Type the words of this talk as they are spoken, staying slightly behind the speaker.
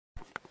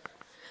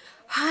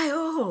Hi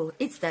all,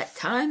 it's that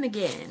time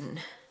again.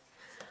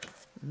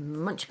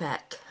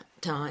 Munchpak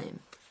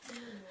time.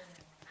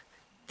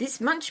 This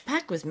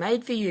Munchpak was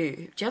made for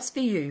you, just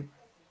for you,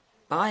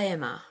 by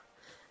Emma.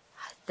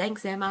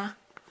 Thanks, Emma.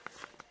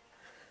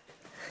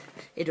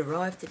 It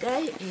arrived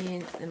today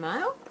in the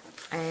mail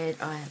and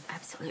I am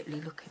absolutely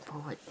looking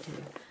forward to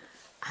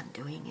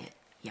undoing it.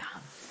 Yum.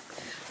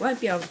 Won't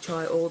be able to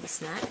try all the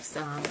snacks,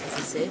 as I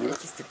said, it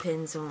just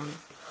depends on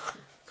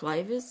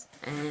flavours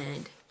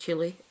and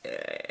chilli.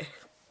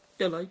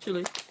 Don't like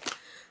chilli.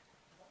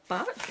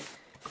 But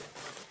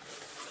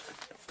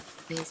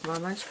there's my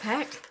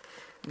Munchpak,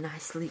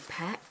 nicely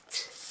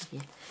packed.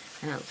 Yeah,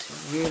 and it looks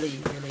really,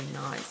 really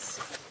nice.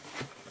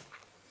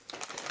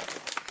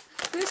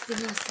 First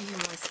thing I see in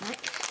my snack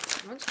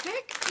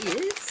Munchpak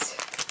is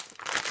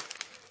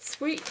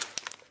sweet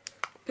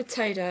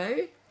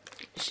potato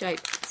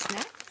shaped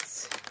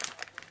snacks,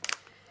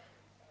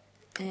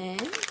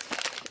 and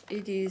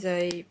it is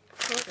a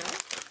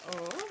product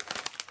of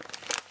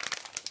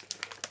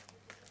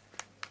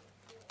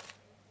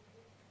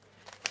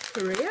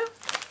Korea.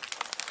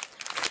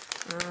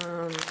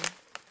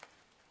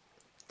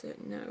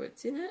 Don't know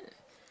what's in it.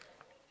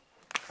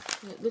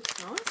 It looks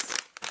nice.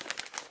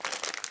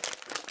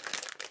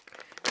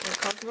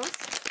 Cosmos.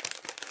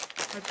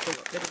 Hopefully a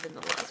lot better than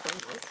the last one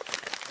was.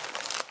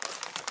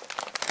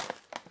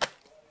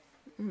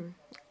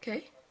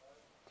 Okay.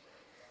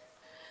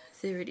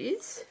 There it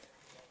is.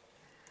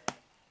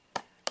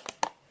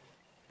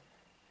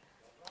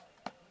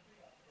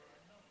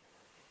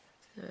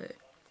 So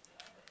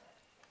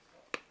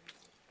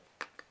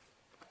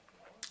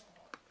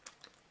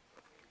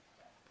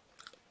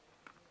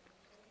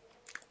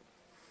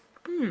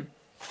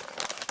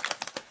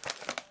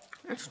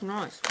that's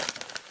nice.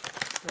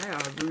 They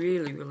are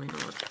really, really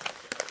nice.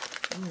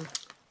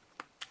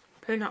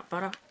 Peanut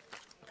butter,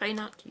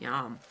 peanut,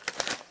 yum.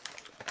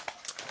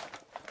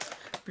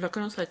 But I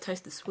can also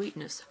taste the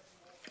sweetness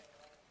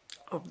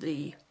of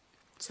the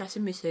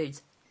sesame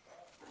seeds.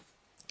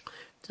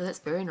 So that's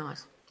very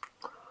nice.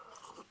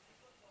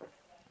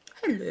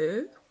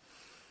 Hello.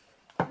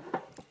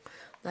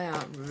 They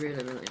are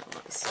really, really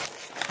nice.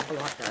 I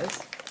like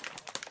those.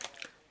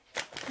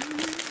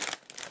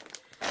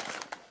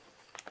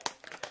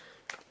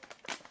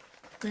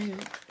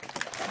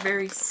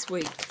 Very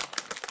sweet.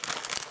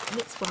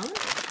 Next one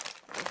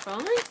I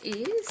find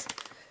is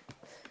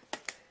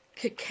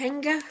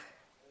Kakanga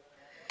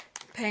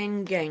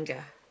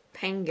Panganga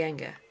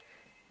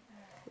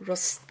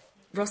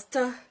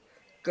Rosta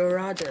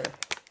Garada,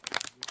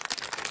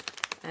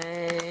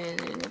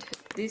 and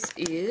this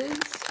is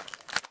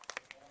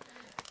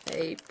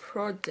a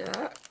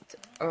product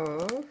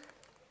of,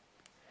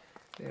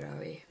 where are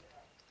we?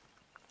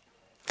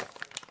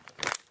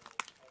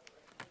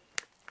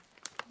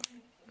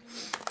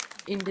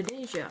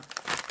 Indonesia.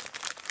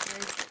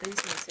 These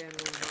ones sound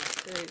really nice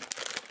too.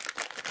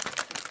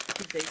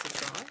 Give these a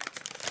try.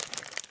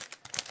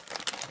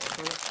 I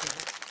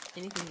like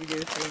anything to do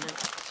with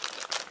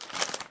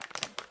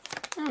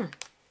peanut.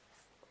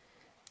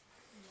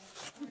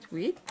 That's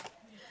weird.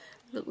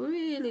 Look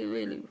really,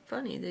 really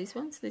funny, these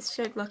ones. They're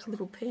shaped like a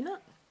little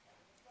peanut.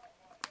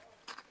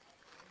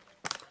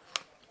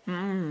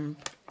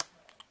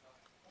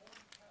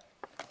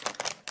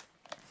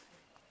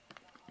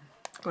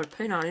 Got a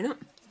peanut in it.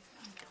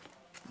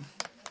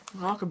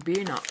 Like a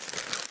beer nut.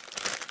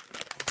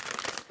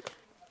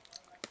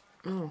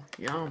 Oh,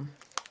 yum.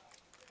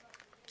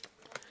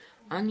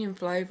 Onion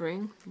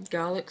flavouring,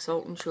 garlic,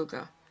 salt and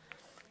sugar.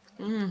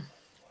 Contains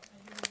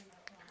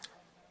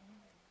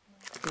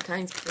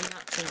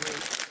peanuts and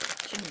wheat.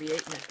 Shouldn't be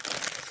eating it,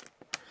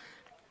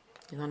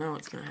 because I know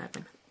what's going to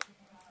happen.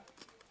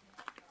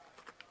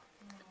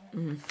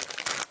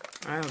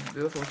 Oh,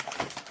 beautiful.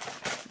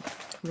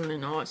 Really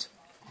nice.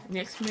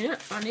 Next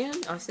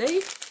onion I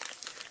see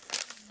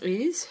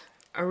is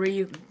a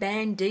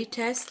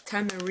Banditas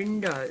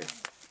Tamarindo.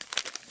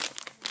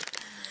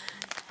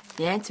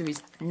 The answer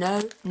is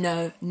no,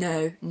 no,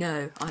 no,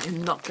 no. I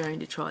am not going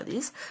to try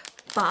this,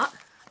 but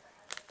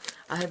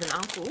I have an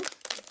uncle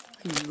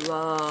who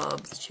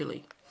loves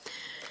chili.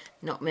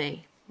 Not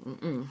me.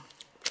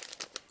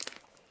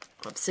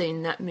 I've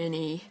seen that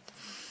many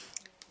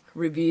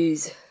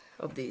reviews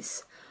of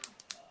this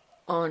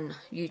on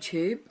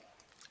YouTube,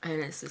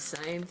 and it's the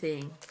same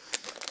thing.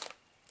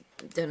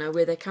 Don't know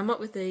where they come up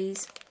with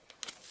these,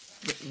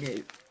 but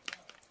no.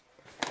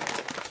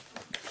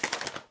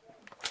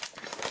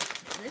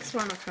 The next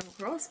one I come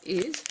across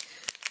is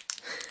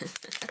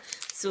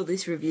saw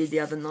this reviewed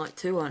the other night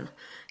too on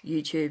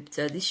YouTube,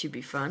 so this should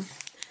be fun.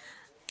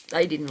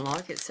 They didn't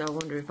like it, so I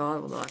wonder if I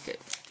will like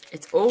it.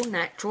 It's all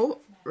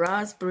natural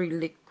raspberry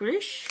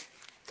licorice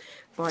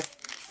by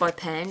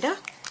Panda,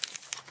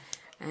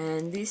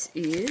 and this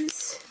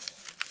is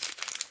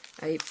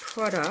a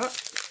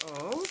product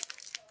of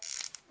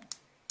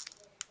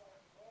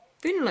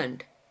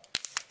Finland.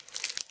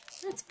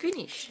 That's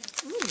Finnish.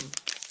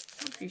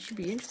 Hope you should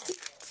be interested.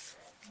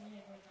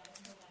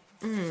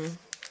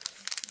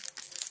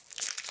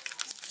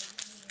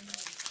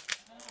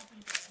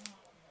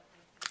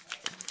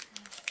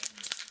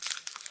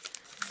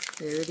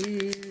 There it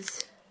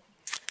is.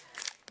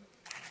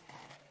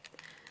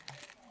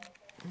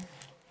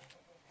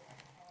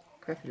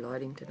 Crappy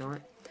lighting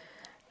tonight.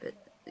 But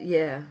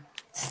yeah,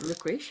 it's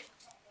licorice.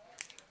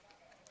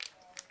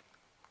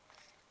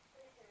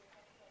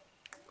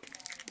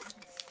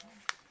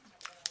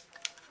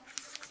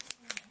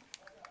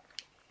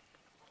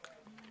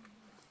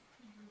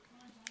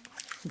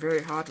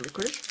 Very hard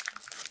licorice.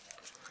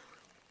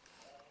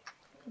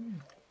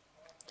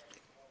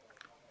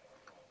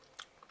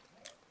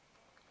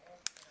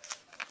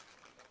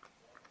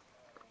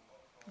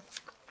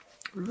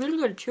 Really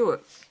got to chew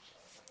it.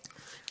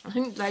 I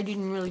think they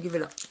didn't really give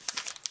it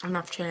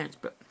enough chance,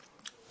 but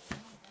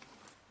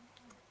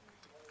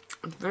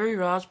it's very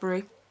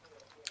raspberry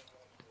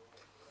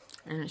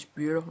and it's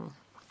beautiful.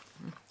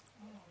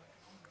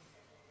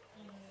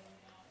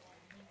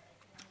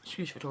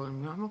 Excuse for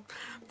talking about.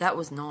 That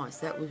was nice.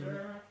 That was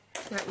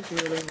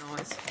really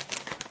nice.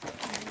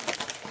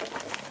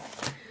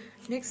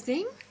 Next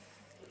thing,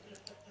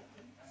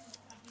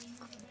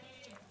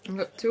 I've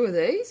got 2 of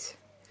these.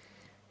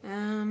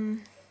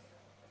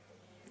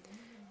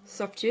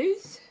 Soft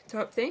chews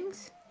type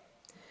things.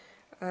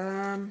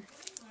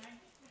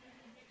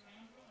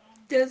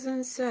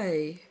 Doesn't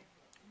say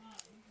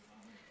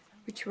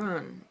which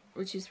one,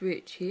 which is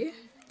which here.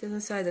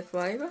 Doesn't say the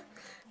flavour,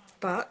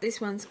 but this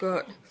one's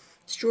got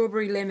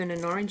strawberry, lemon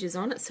and oranges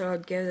on it, so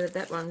I'd gather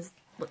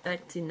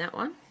that's in that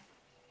one.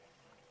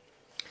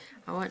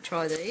 I won't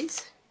try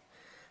these.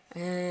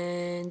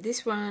 And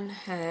this one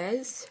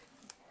has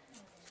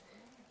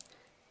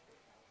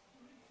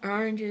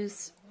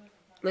oranges,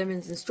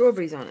 lemons and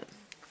strawberries on it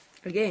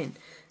again,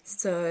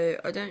 so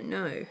I don't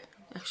know.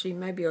 Actually,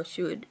 maybe I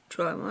should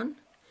try one.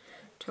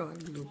 Try a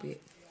little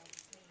bit,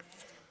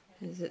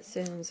 as it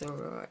sounds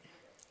alright.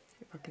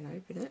 If I can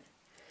open it.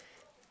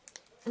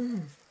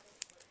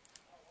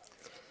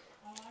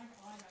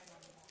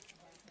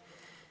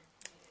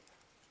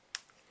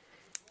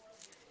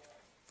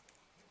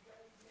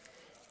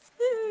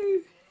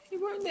 No, he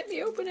won't let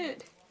me open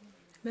it.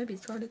 Maybe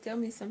he's trying to tell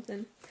me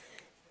something.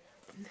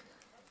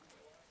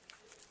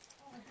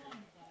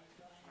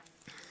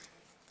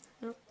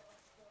 Oh.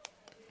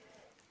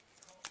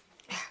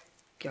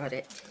 Got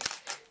it.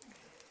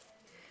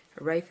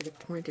 Hooray for the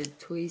pointed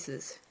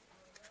tweezers.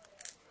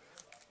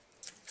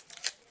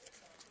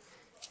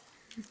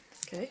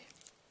 Okay.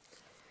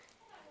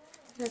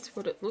 That's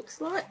what it looks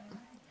like.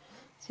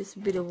 It's just a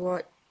bit of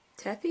white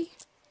taffy.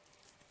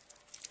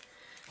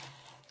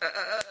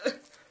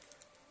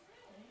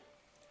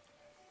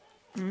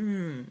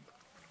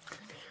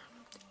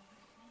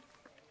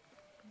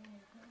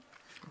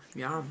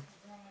 Yum.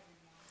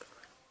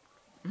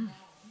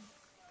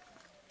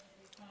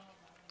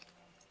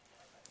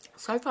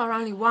 So far,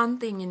 only one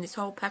thing in this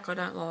whole pack I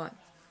don't like.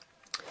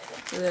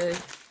 So,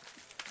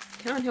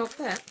 can't help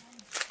that.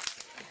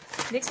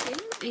 Next thing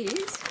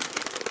is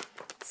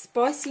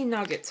spicy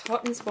nuggets,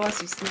 hot and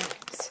spicy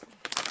snacks.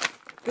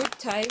 Good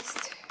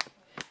taste,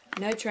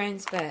 no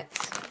trans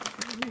fats.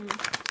 I'm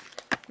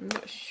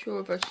not sure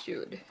if I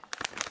should,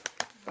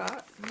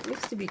 but it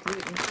looks to be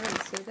gluten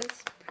free, so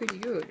that's pretty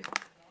good.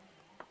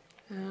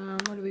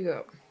 What do we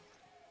got?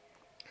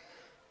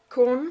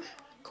 Corn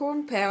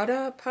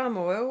powder, palm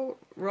oil,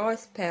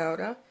 rice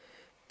powder,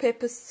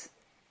 pepper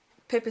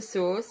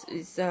sauce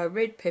is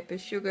red pepper,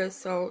 sugar,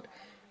 salt,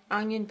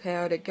 onion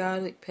powder,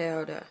 garlic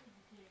powder.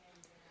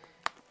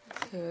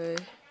 So,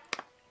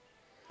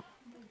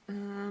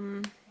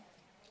 well,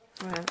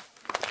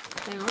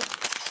 hang on.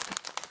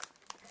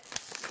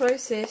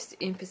 Processed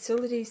in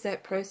facilities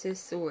that process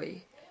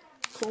soy.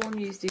 Corn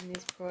used in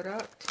this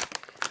product,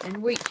 and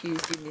wheat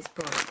used in this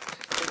product.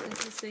 It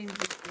doesn't seem to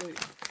be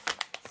gluten.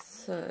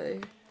 So,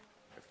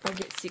 if I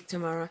get sick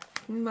tomorrow,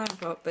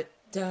 might not, but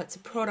it's a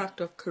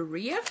product of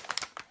Korea.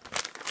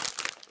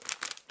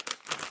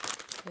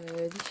 So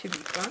this should be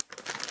fun.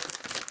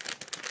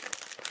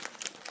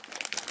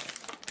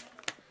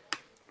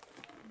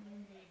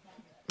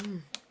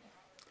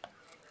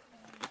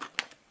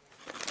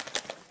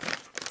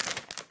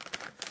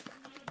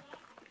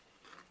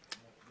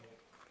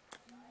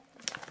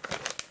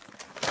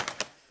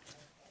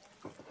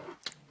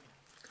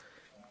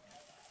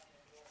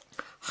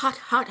 Hot,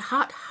 hot,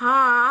 hot,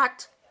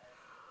 hot.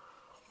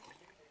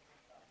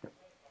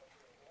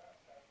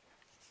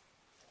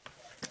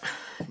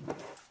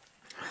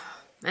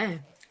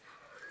 Man.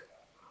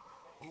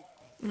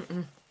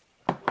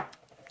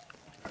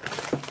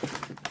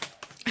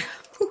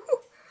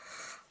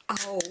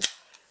 Oh,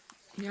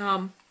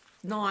 yum.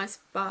 Nice,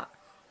 but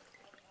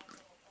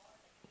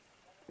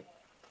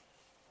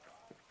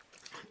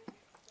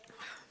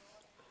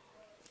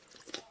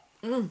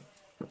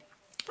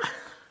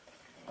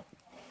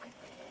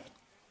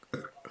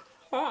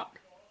hot,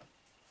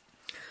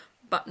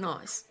 but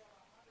nice.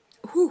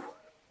 Whew.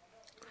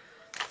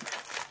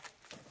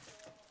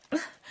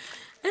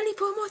 Only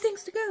 4 more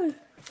things to go.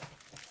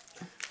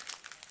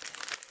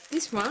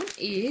 This one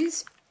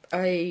is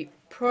a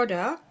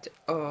product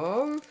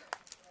of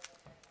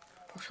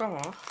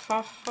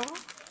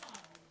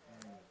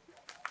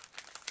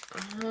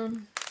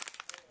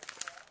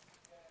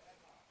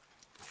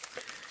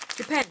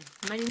Japan,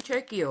 made in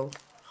Tokyo.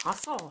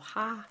 Hustle,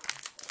 ha.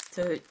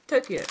 To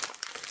Tokyo.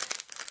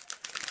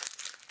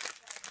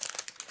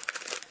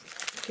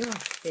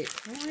 Gosh, they're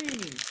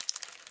tiny.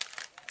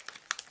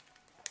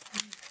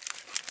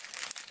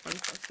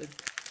 Unfrosted.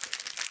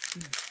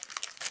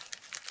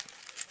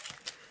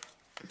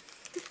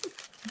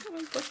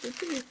 Unfrosted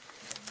too.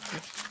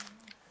 That's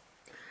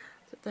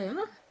what they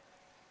are.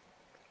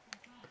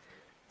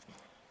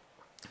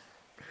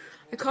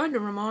 They kind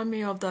of remind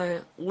me of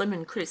the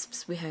lemon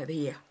crisps we have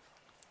here.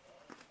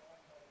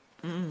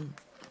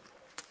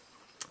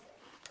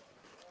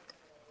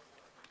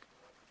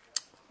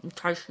 It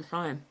tastes the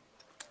same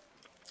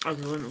as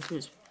the lemon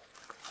crisp.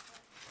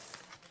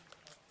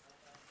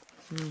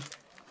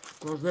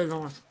 Well, they're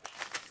nice.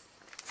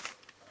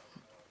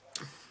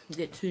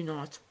 They're too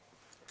nice.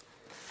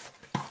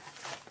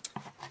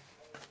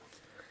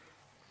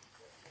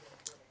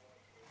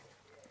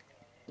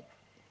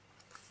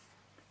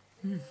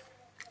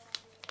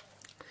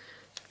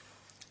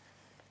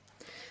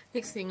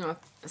 Next thing I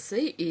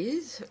see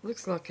is, it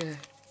looks like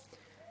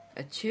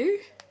a chew.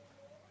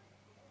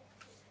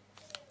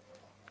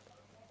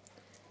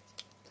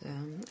 So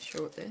I'm not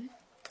sure what that is.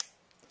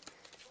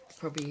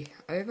 Probably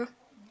over.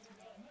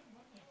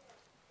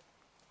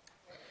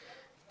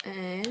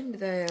 And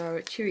they are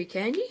a chewy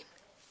candy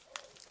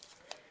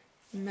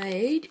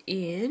made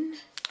in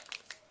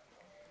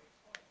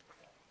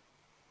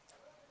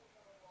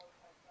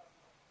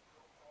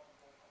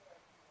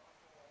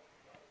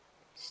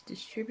it's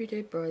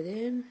distributed by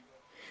them.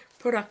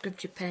 Product of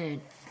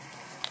Japan.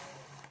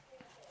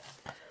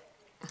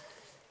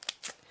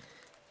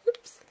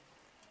 Oops.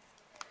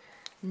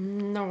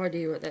 No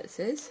idea what that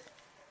says.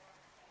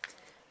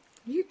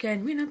 You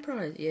can win a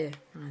prize. Yeah,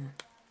 I know.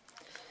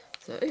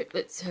 So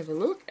let's have a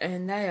look,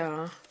 and they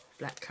are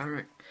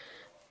blackcurrant.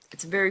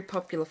 It's a very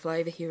popular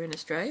flavour here in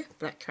Australia,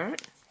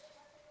 blackcurrant.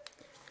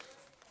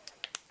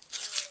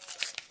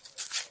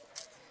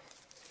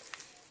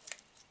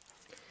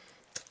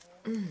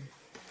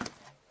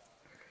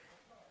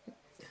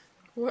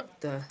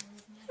 What the?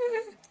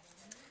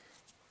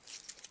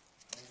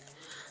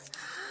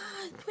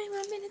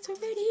 21 minutes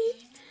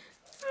already.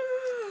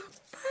 Oh,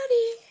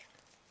 buddy.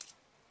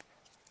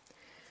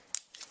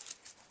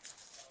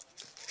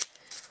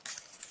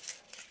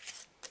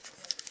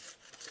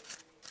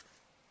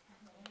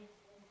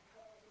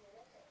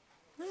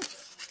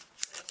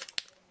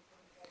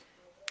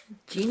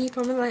 Genie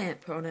from a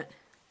lamp on it.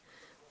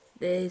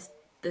 There's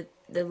the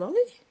lolly.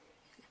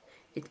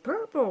 It's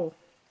purple.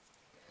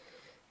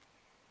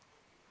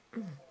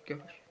 Oh, gosh.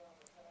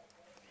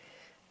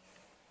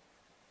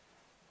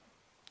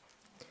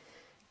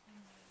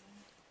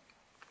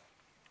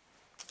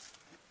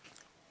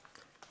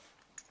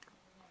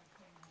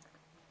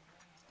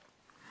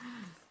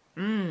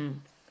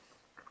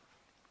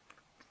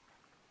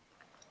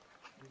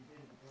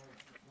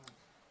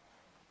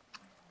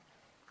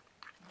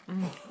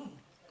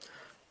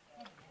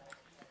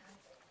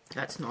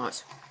 That's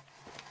nice.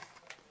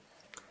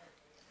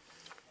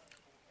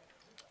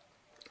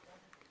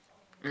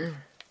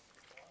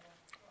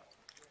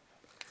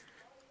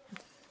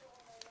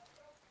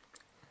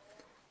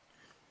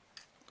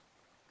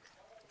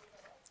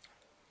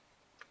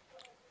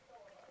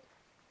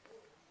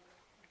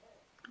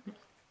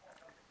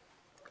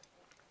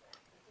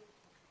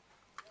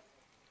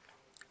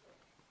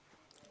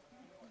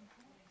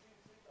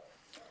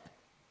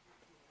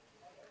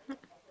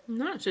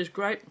 No, it says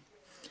grape,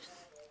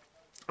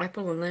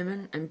 apple and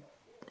lemon, and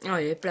oh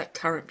yeah,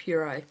 blackcurrant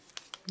puree.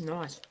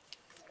 Nice.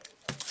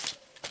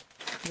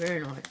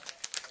 Very nice.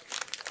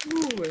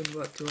 Ooh, and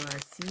what do I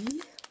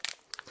see?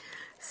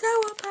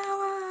 Sour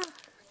power!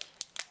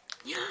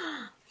 Yay!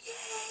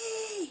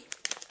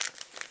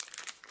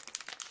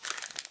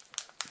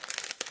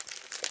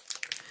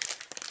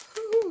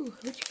 Ooh,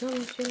 which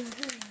colour shall I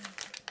have?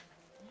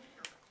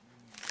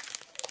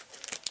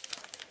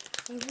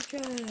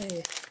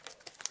 Okay.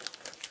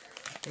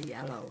 The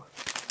yellow.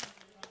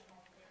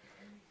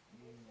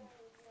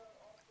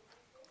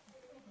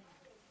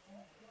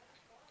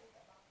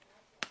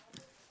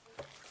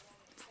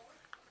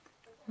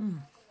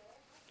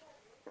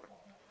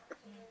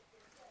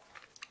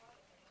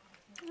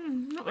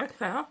 Not that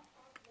sour.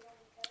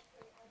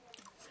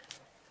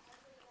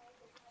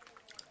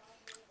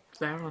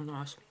 They are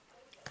nice.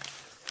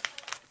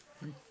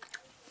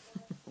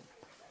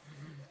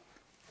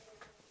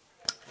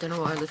 Don't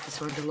know why I left this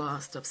one to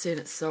last. I've seen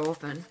it so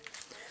often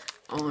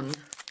on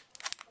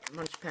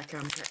Munchpak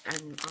and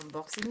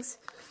unboxings.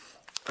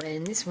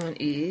 And this one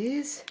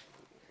is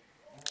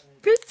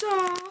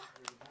pizza!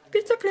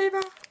 Pizza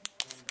flavour!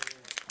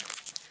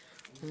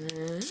 Here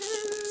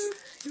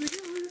we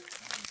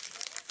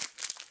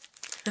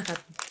go.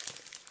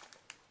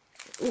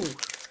 Ooh.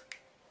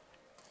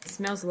 It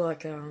smells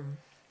like, it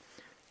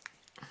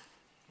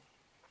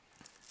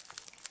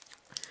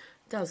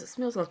does, it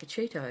smells like a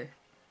Cheeto.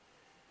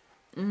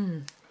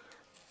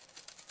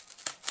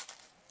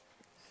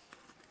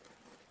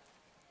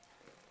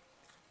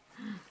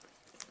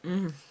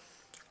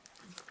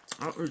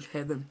 That was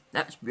heaven.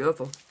 That's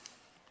beautiful.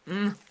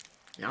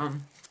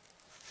 Yum.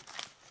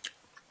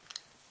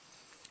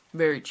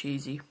 Very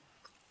cheesy.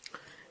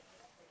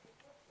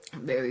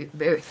 Very,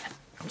 very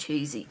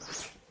cheesy.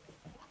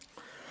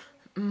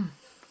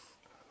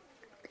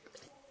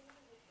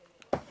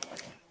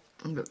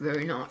 But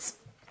very nice.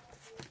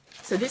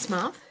 So this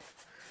month,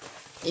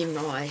 in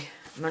my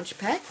munch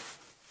pack,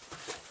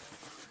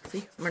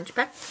 see, munch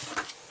pack,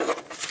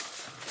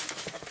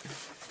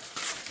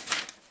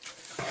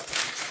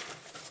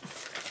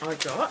 I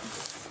got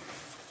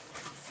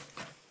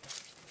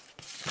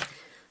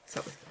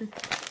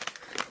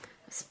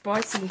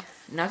spicy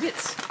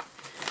nuggets,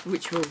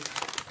 which will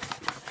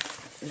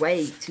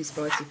way too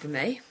spicy for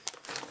me.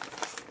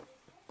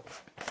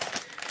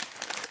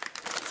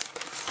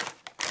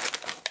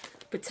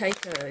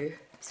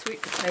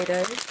 Sweet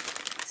potato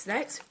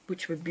snacks,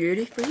 which were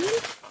beautiful.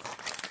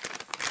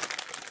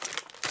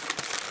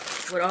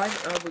 What I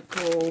would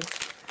call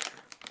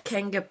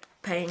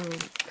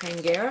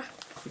pangera,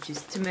 which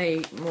is to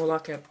me more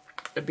like a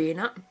beer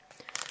nut.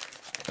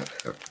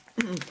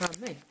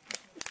 Pardon me.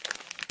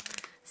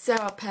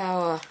 Sour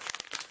Power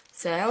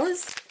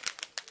sours,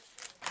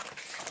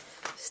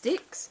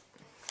 sticks,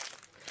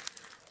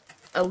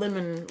 a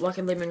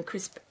lemon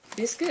crisp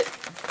biscuit,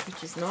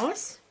 which is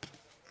nice.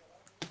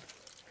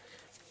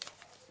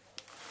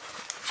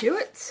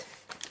 Chewits,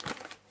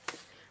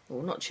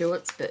 well, not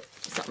Chewits, but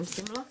something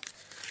similar.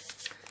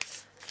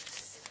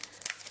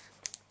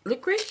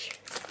 Licorice,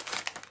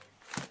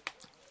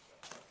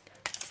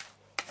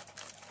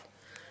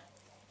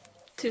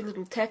 two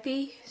little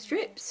taffy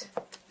strips,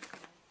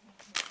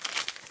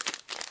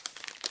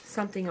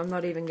 something I'm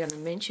not even going to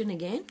mention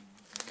again,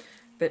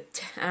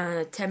 but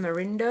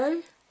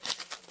tamarindo,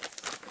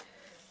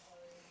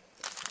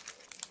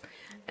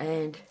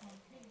 and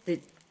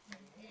the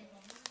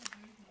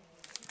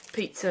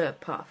pizza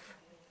puff,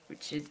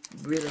 which is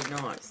really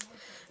nice.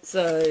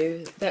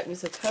 So that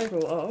was a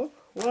total of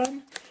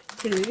 1,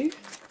 2,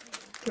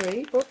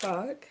 3, 4,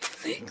 5,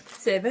 6,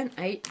 7,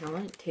 8,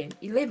 9, 10,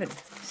 11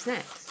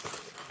 snacks.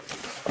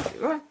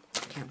 Right,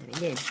 count it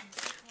again.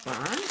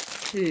 1,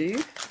 2,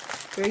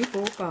 3,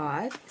 4,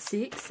 5,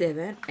 6,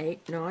 7,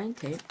 8, 9,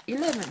 10,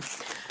 11.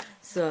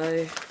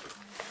 So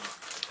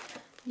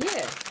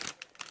yeah.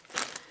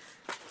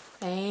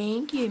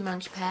 Thank you,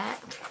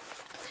 Munchpak.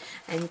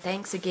 And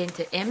thanks again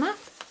to Emma.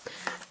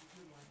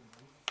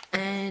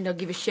 And I'll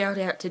give a shout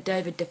out to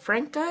David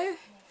DeFranco,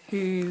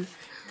 whose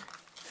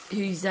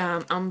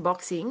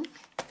unboxing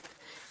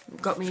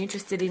got me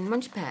interested in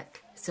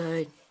Munchpak.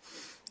 So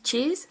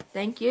cheers,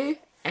 thank you,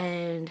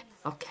 and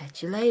I'll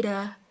catch you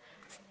later.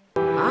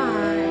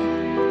 Bye.